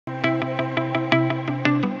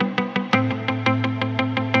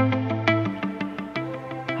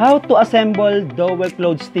How to assemble Dowell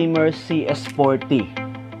Clothes Steamer CS-40.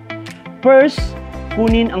 First,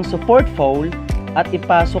 kunin ang support foul at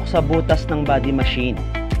ipasok sa butas ng body machine.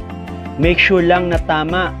 Make sure lang na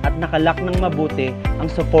tama at nakalak ng mabuti ang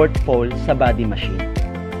support foul sa body machine.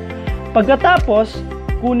 Pagkatapos,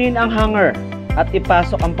 kunin ang hanger at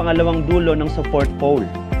ipasok ang pangalawang dulo ng support foul.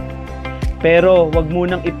 Pero wag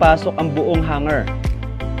munang ipasok ang buong hanger.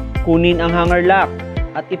 Kunin ang hanger lock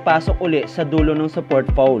at ipasok uli sa dulo ng support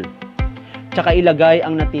foul. Tsaka ilagay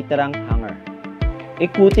ang natitirang hanger.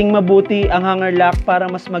 Ikuting mabuti ang hanger lock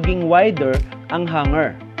para mas maging wider ang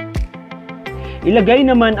hanger. Ilagay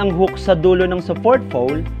naman ang hook sa dulo ng support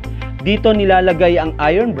foul. Dito nilalagay ang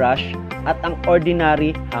iron brush at ang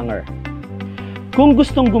ordinary hanger. Kung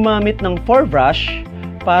gustong gumamit ng 4 brush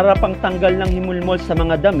para pangtanggal ng himulmol sa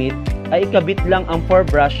mga damit, ay ikabit lang ang 4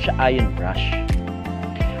 brush sa iron brush.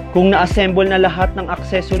 Kung na-assemble na lahat ng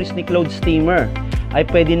accessories ni clothes steamer, ay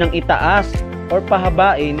pwede nang itaas or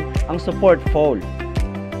pahabain ang support foul.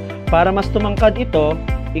 Para mas tumangkad ito,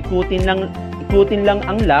 ikutin lang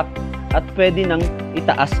ang lock at pwede nang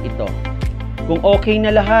itaas ito. Kung okay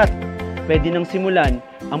na lahat, pwede nang simulan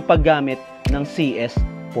ang paggamit ng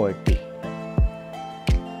CS-40.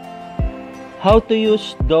 How to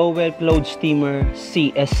use Dowell Clothes Steamer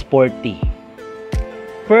CS-40.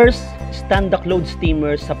 First, stand the clothes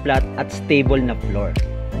steamer sa flat at stable na floor.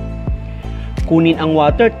 Kunin ang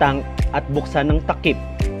water tank at buksan ng takip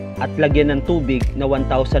at lagyan ng tubig na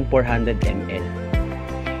 1,400 ml.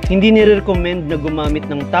 Hindi nire-recommend na gumamit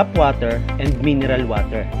ng tap water and mineral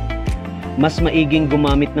water. Mas maiging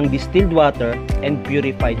gumamit ng distilled water and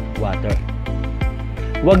purified water.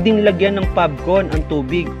 Huwag ding lagyan ng popcorn ang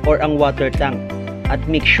tubig or ang water tank at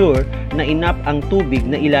make sure na enough ang tubig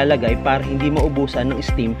na ilalagay para hindi maubusan ng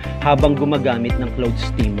steam habang gumagamit ng clothes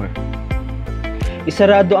steamer.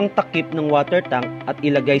 Isarado ang takip ng water tank at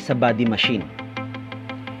ilagay sa body machine.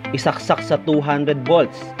 Isaksak sa 200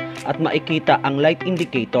 volts at makikita ang light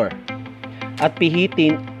indicator. At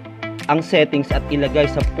pihitin ang settings at ilagay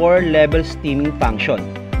sa 4-level steaming function.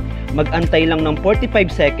 Mag-antay lang ng 45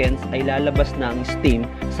 seconds ay lalabas na ang steam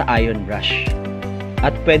sa iron brush.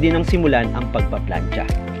 At pwede nang simulan ang pagpaplansya.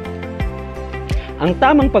 Ang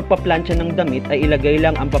tamang pagpaplansya ng damit ay ilagay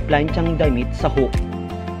lang ang paplansyang damit sa hook.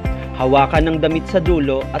 Hawakan ng damit sa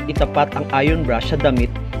dulo at itapat ang iron brush sa damit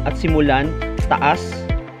at simulan taas,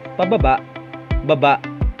 pababa, baba,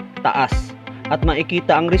 taas. At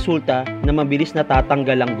makikita ang resulta na mabilis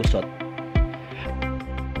natatanggal ang gusot.